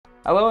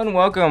Hello and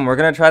welcome. We're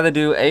gonna try to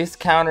do ace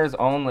counters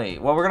only.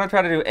 Well, we're gonna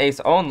try to do ace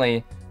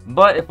only,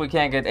 but if we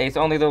can't get ace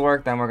only to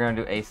work, then we're gonna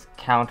do ace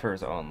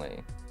counters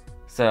only.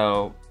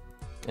 So,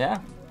 yeah.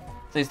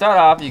 So you start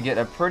off, you get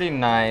a pretty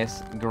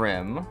nice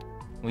Grim.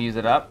 We use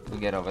it up, we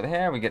get over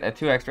here, we get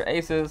 2 extra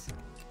aces,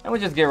 and we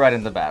just get right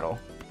into battle.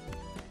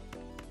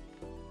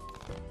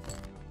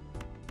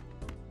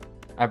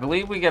 I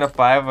believe we get a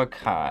 5 of a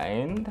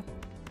kind.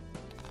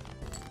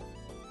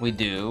 We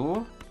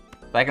do.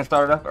 I can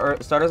start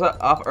us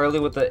off early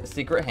with the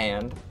secret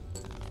hand.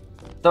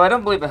 Though I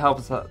don't believe it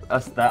helps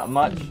us that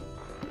much.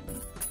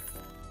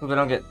 We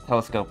don't get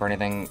telescope or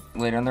anything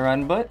later in the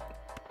run, but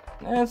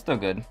it's still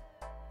good.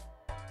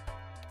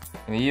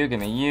 Give me you,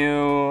 give me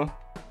you.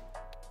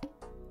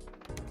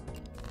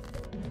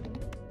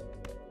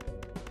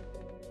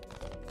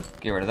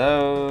 Get rid of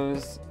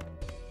those.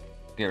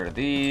 Get rid of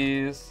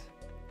these.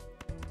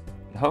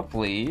 And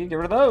hopefully, get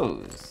rid of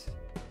those.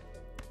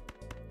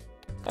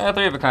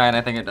 3 of a kind,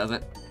 I think it does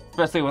it.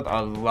 Especially with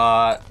a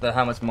lot,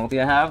 how much multi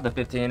I have, the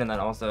 15, and then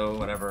also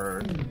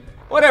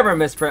whatever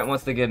misprint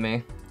wants to give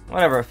me.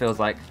 Whatever it feels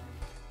like.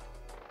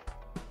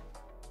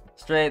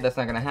 Straight, that's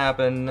not gonna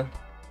happen.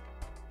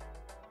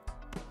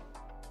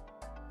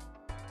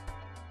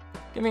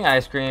 Give me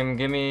ice cream,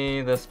 give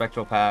me the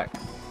spectral pack.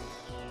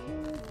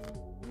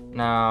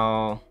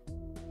 Now,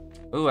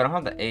 ooh, I don't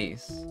have the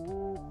ace.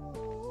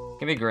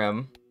 Give me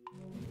Grim.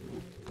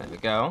 There we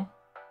go.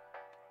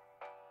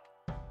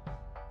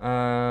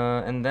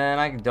 And then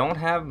I don't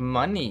have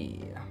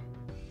money.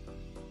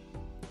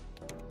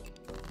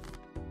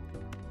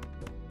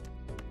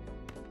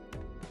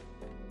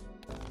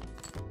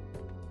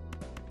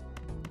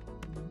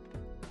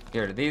 Get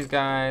rid of these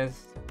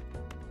guys.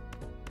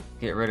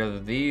 Get rid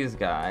of these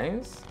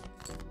guys.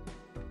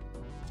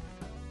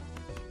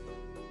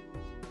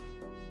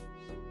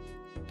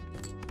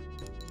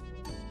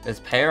 Is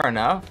pair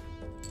enough?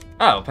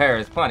 Oh, pair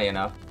is plenty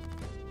enough.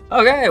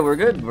 Okay, we're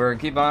good. We're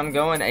keep on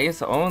going.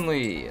 Ace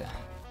only.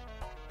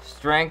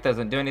 Strength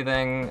doesn't do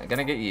anything.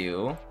 Gonna get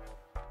you.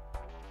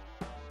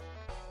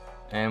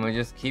 And we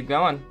just keep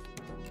going.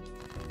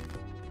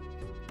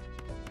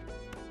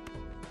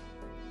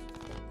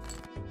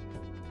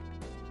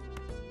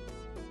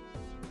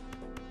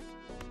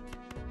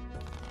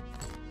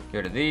 Get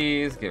rid of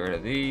these. Get rid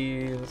of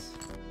these.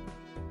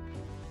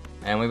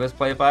 And we just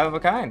play 5 of a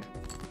kind.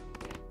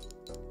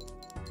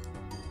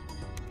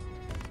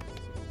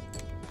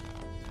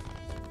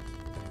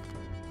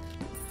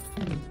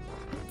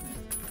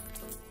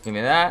 Give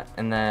me that,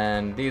 and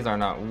then these are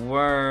not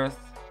worth.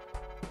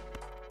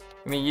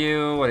 Give me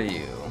you, what are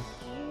you?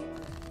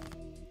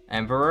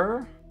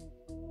 Emperor?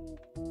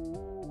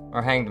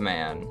 Or Hanged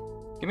Man?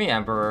 Give me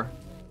Emperor.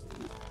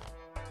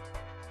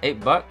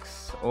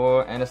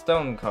 $8 and a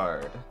stone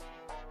card.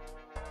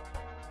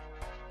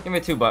 Give me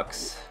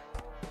 $2.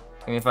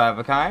 Give me 5 of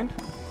a kind.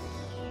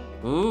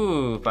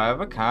 Ooh, 5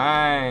 of a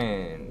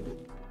kind.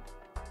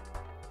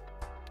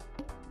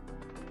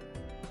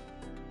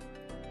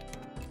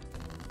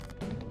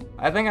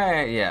 I think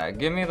yeah,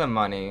 give me the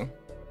money.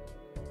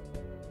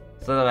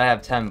 So that I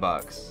have $10.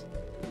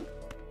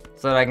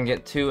 So that I can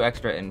get 2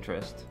 extra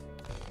interest.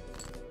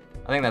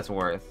 I think that's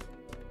worth.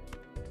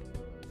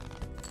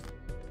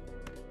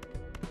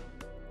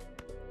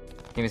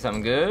 Give me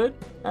something good?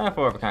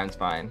 4 of a kind's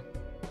fine.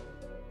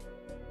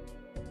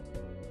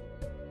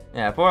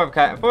 Yeah, 4 of a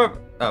kind,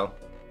 oh.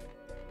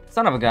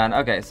 Son of a gun.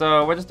 Okay,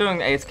 so we're just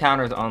doing ace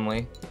counters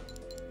only.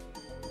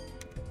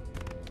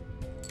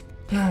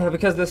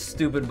 Because this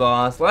stupid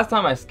boss. Last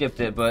time I skipped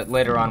it, but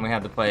later on we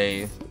had to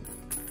play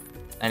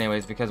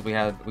anyways because we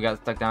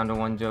got stuck down to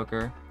 1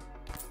 joker.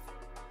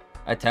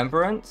 A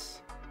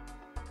temperance?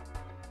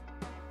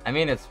 I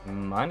mean, it's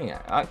money.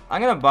 I'm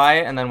gonna buy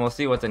it and then we'll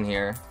see what's in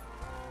here.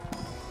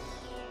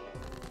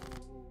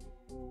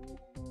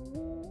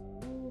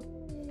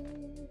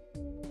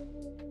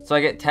 So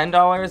I get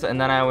 $10 and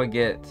then I would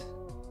get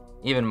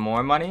even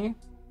more money.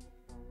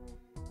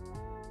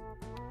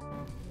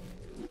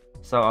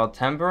 So I'll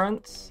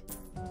temperance,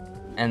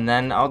 and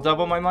then I'll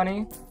double my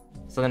money.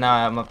 So then now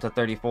I'm up to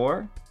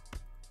 34.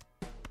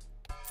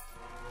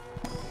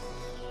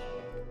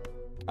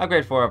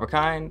 Upgrade 4 of a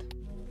kind.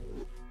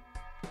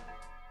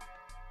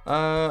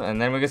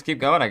 And then we just keep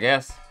going, I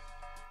guess.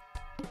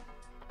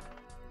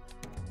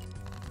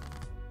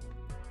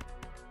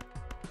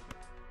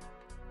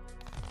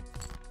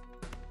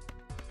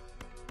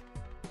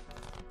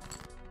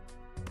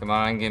 Come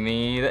on, give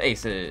me the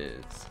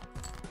aces.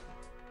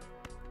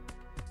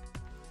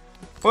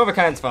 4 of a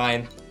kind's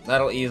fine.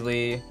 That'll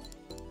easily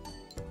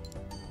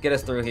get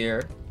us through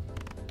here.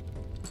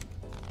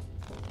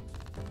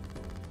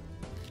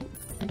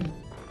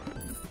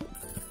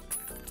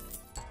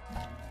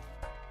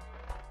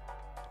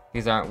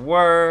 These aren't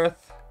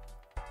worth.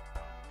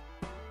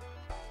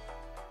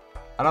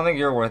 I don't think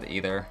you're worth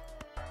either.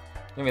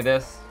 Give me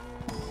this.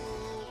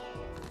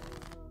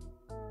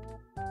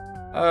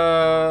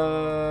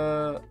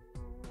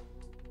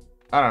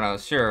 I don't know,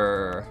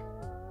 sure.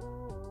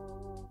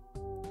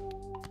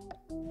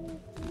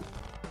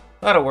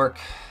 That'll work.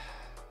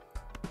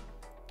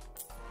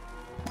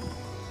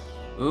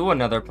 Ooh,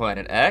 another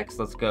Planet X.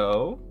 Let's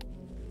go.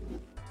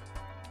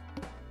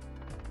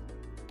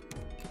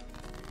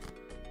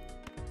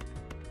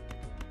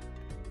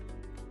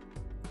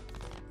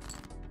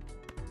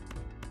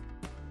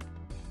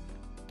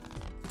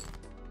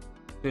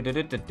 Give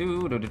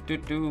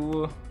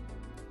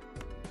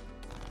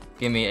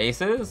me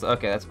aces?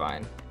 Okay, that's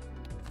fine.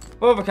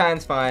 4 of a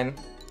kind's fine.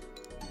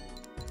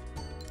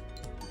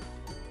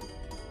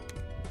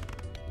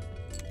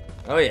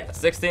 Oh yeah,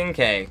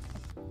 16K.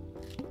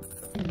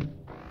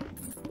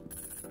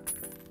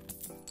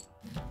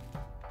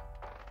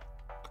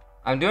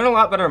 I'm doing a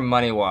lot better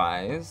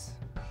money-wise.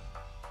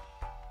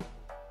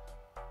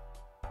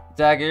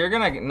 Dagger,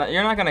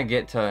 you're not gonna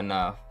get to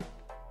enough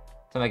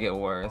to make it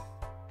worth.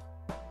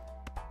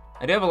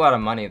 I do have a lot of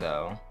money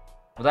though.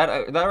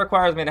 But that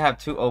requires me to have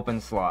 2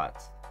 open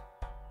slots,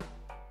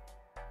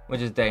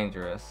 which is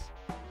dangerous.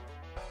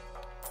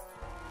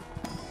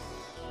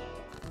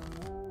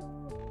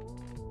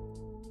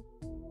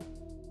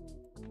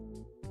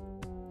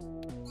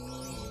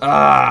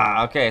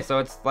 Ah, okay, so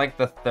it's like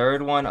the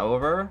 3rd one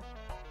over?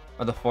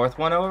 Or the 4th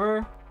one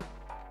over?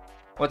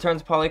 What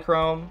turns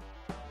polychrome?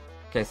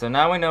 Okay, so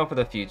now we know for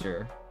the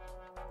future.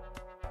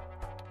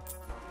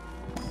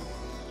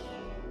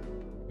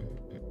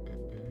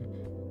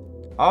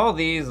 All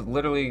these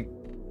literally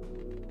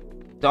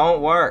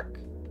don't work.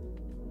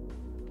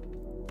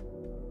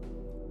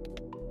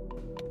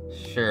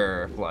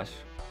 Sure, flush.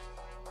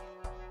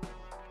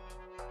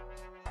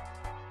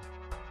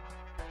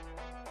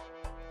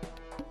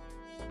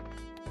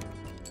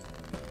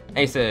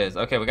 Aces.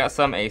 Okay, we got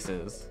some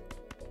aces.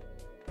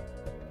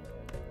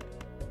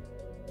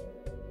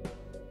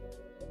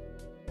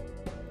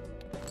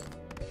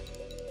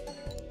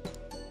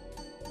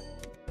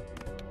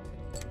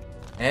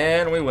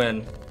 And we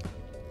win.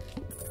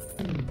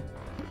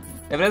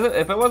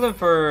 If it wasn't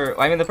for,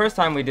 I mean, the first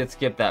time we did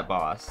skip that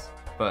boss,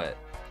 but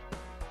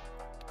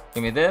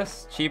give me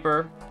this,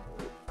 cheaper.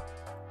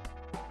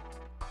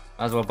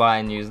 Might as well buy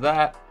and use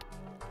that.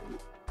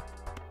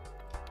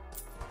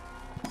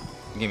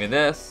 Give me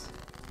this.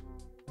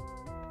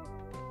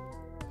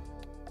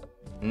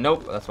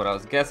 Nope, that's what I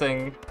was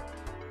guessing.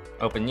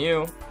 Open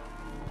you.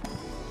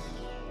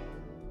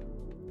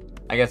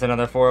 I guess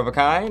another 4 of a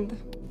kind.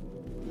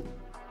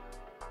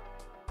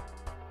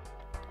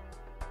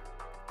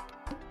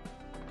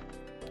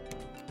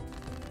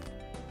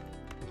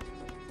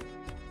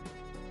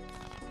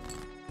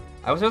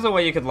 I wish there was a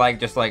way you could like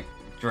just like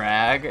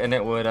drag and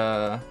it would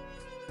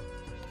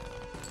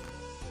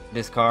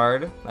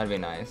discard. That'd be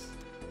nice.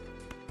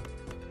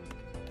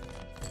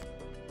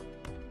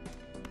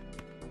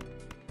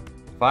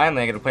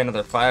 Finally, I get to play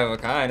another 5 of a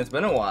kind. It's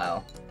been a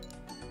while.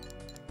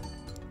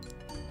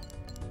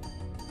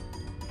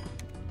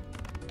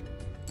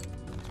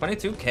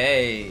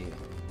 $22K.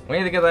 We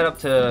need to get that up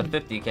to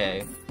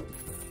 50K.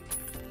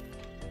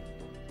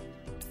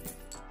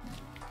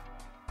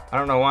 I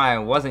don't know why I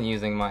wasn't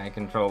using my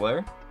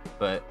controller,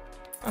 but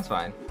that's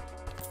fine.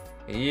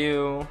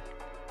 You.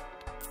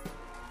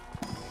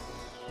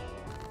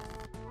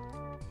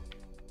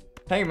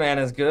 Hangman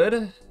is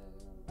good.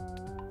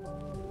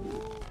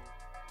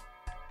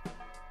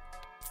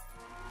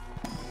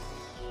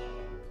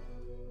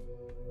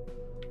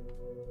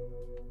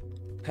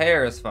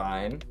 Pair is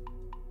fine.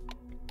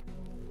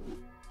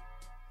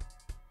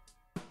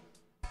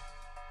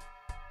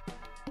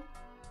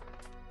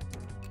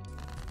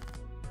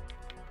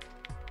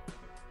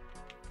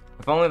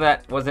 If only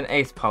that was an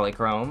ace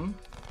polychrome.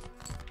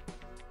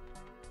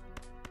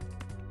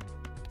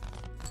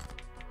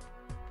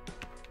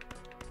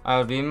 I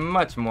would be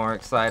much more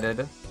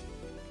excited.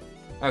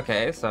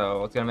 Okay,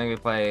 so it's gonna make me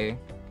play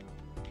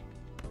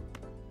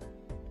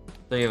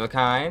 3 of a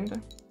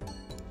kind.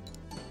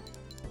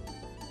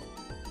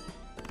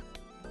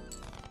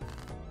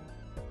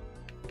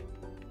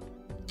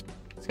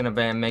 It's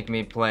gonna make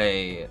me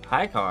play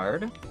high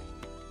card.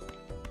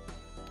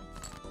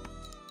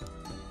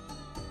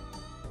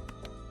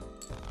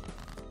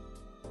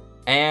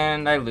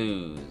 And I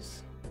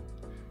lose.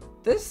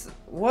 This,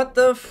 what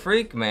the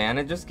freak, man?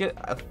 It just get,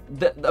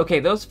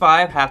 okay, those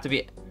 5 have to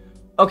be,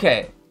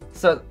 okay,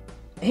 so,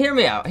 hear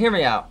me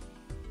out.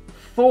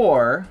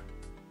 4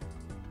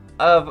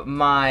 of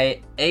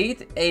my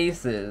 8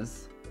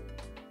 aces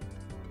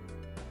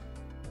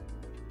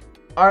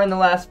are in the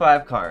last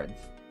 5 cards.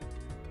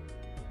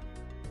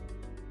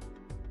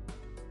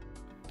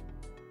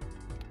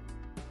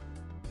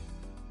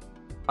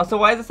 Also,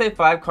 why does it say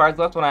 5 cards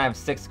left when I have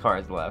 6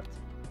 cards left?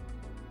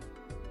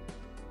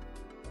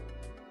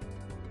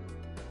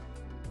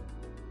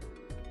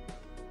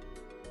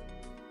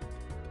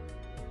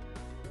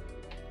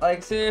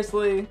 Like,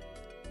 seriously?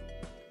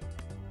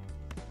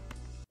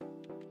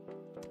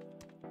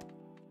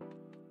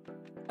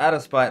 Out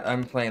of spite,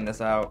 I'm playing this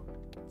out.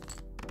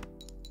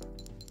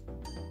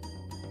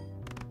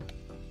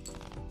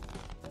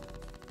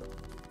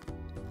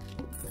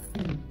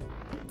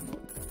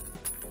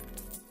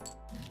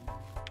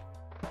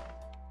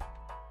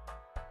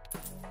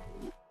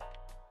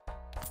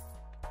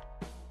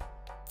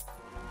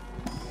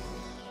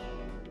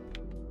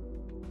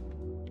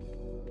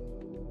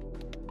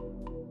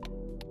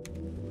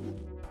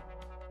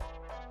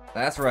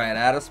 That's right,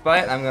 out of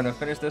spite, I'm gonna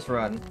finish this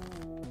run.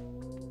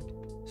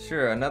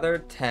 Sure, another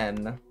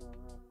 10.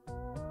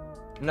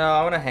 No,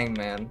 I want a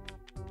hangman.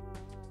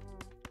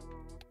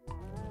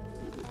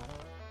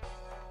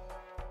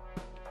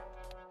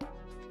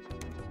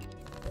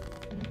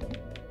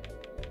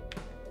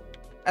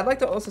 I'd like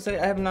to also say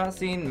I have not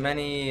seen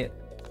many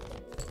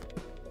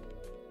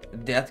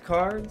death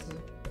cards.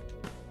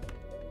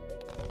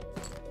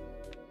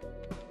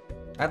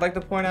 I'd like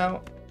to point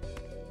out.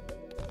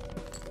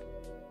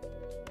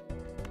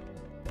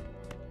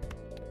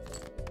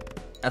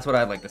 That's what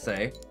I'd like to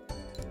say.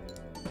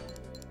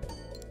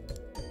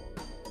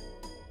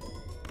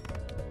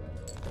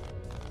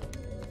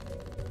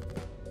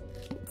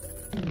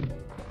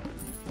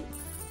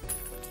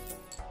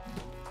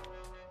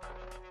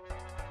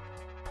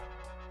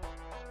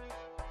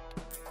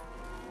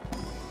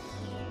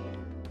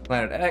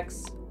 Planet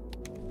X.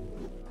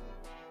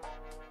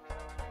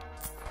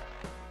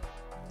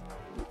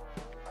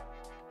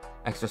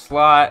 Extra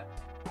slot.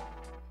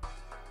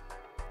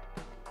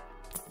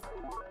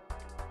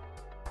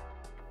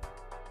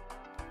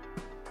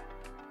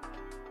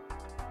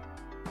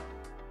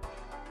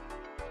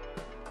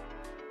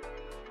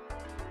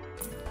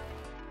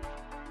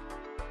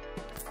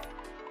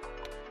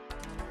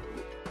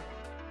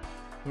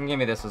 You can give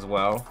me this as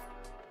well.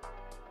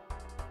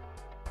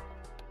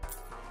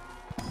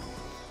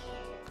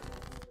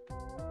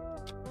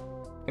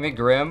 Give me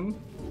Grim.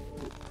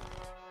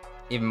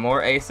 Even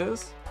more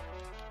aces.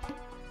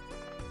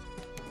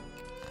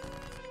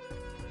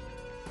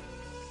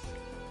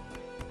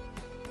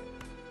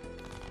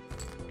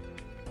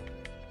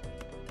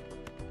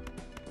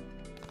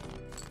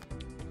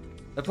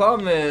 The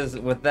problem is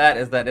with that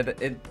is that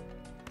it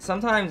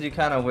sometimes you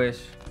kind of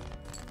wish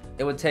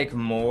it would take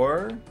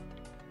more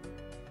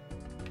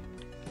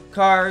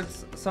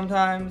cards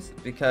sometimes,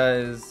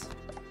 because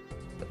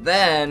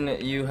then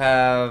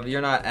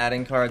you're not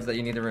adding cards that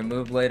you need to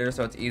remove later,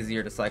 so it's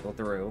easier to cycle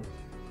through.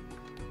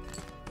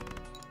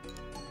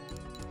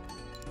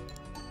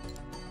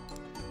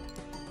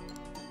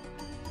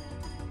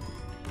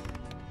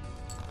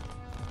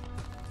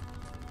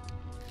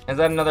 Is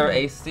that another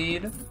ace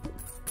seed?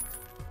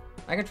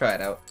 I can try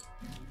it out.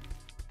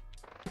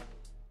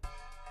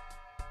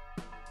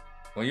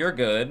 Well, you're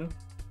good.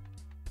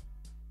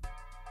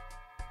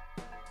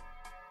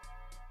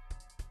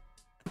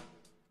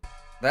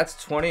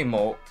 That's 20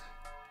 molt.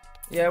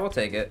 Yeah, we'll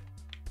take it.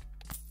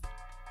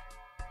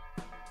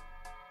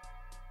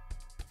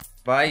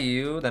 Buy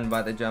you, then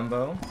buy the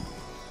jumbo.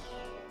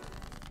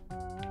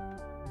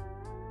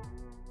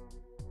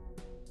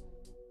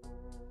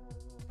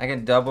 I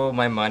can double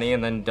my money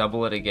and then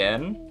double it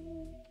again.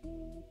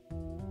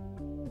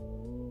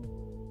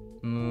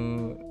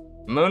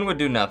 Moon would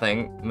do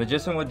nothing.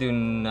 Magician would do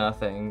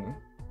nothing.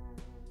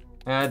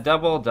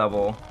 Double,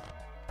 double.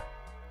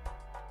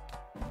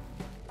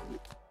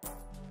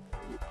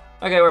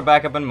 Okay, we're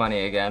back up in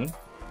money again.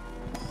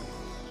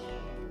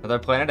 Another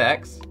Planet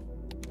X.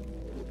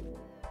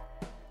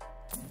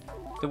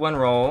 Do one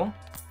roll.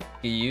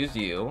 He used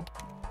you.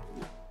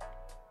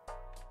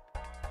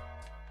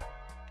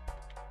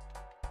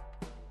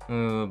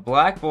 Ooh,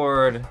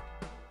 blackboard.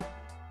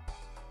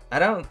 I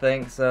don't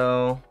think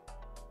so.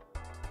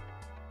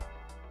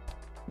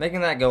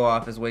 Making that go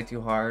off is way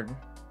too hard.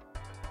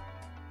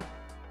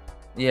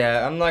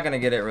 Yeah, I'm not gonna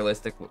get it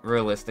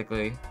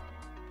realistically.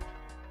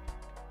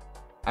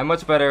 I'm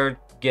much better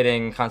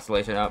getting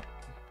Constellation up.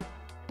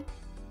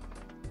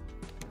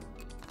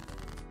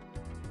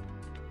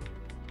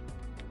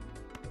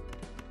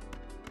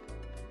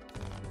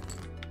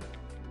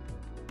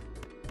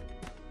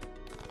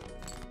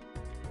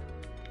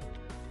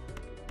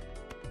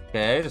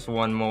 Okay, just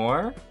one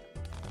more.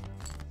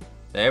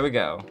 There we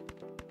go.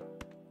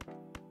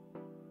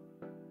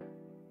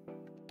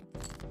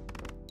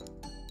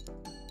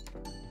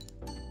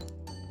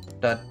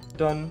 Dun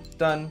dun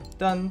dun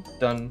dun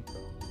dun.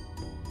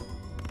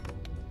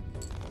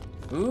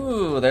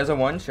 Ooh, there's a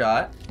one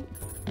shot.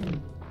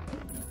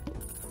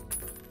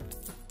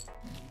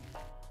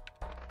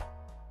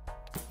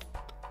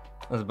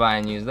 Let's buy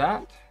and use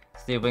that.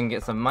 See if we can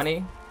get some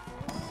money.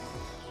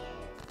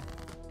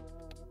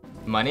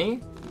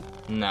 Money?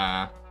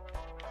 Nah.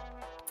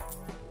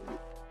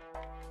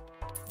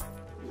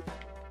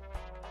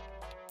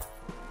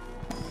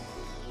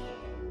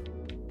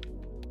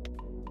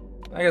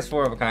 I guess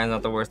 4 of a kind is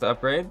not the worst to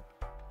upgrade.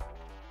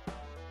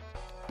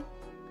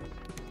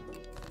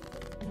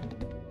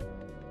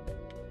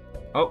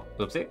 Oh,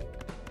 oopsie.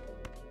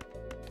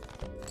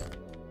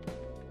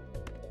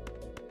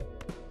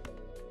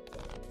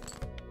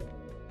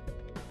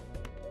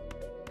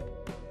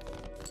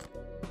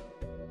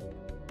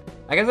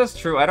 I guess that's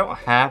true. I don't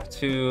have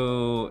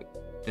to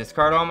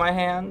discard all my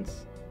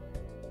hands,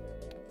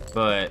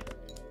 but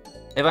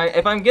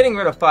if I'm getting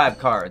rid of 5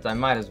 cards, I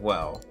might as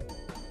well.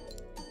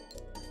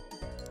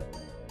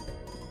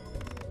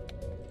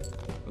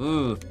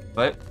 Ooh,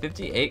 but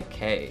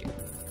 58k.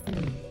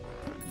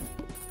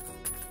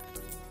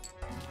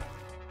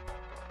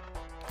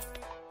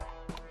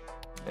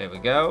 There we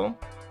go.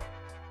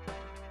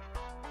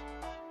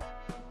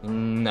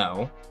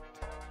 No.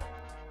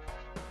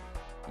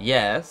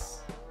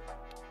 Yes.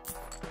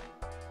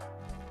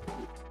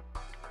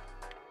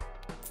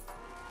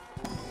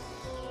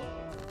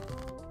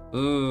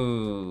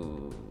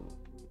 Ooh.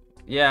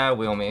 Yeah,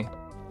 wheel me.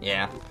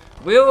 Yeah.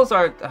 Wheels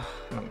are... Ugh,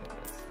 oh my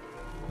goodness.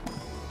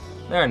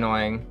 They're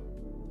annoying.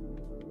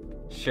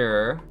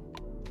 Sure.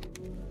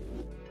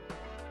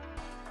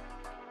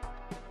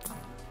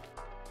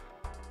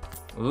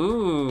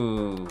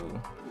 Ooh.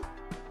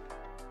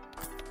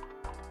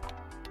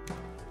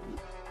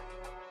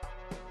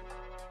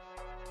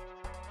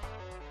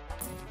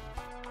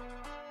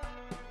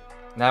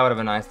 That would have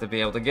been nice to be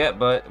able to get,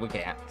 but we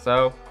can't.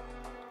 So,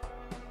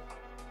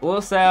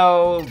 we'll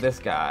sell this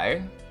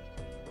guy.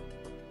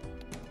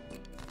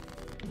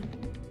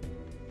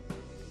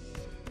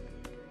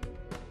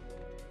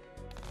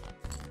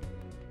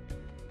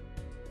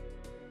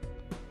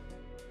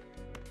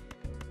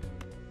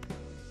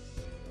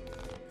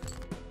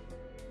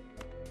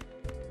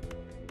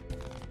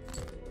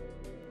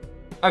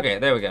 Okay,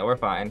 there we go. We're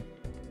fine.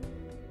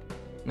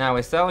 Now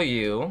we sell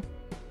you.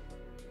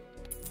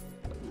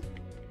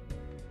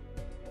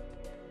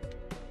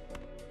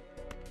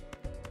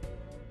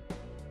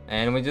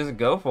 And we just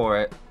go for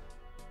it.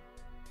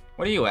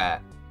 What are you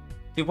at?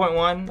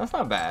 2.1? That's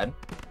not bad.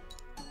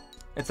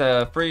 It's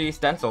a free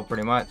stencil,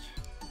 pretty much.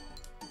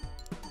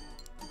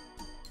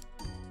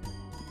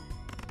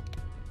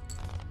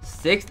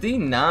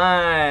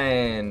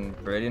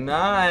 $69! Pretty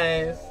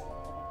nice.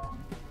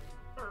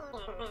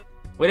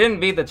 We didn't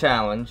beat the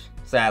challenge,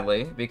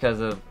 sadly,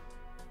 because of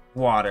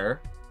water.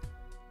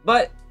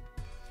 But,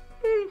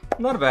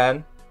 not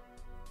bad.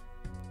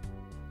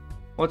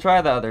 We'll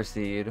try the other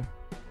seed.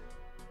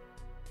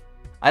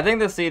 I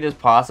think the seed is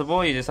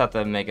possible, you just have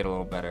to make it a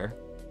little better.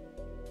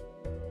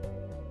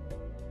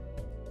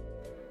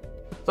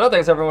 So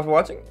thanks everyone for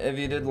watching. If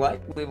you did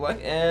like, leave a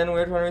like, and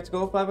we're trying to reach a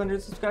goal of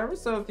 500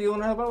 subscribers, so if you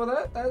want to help out with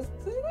that, that's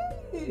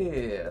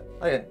it.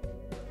 Okay.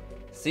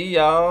 See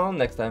y'all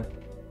next time.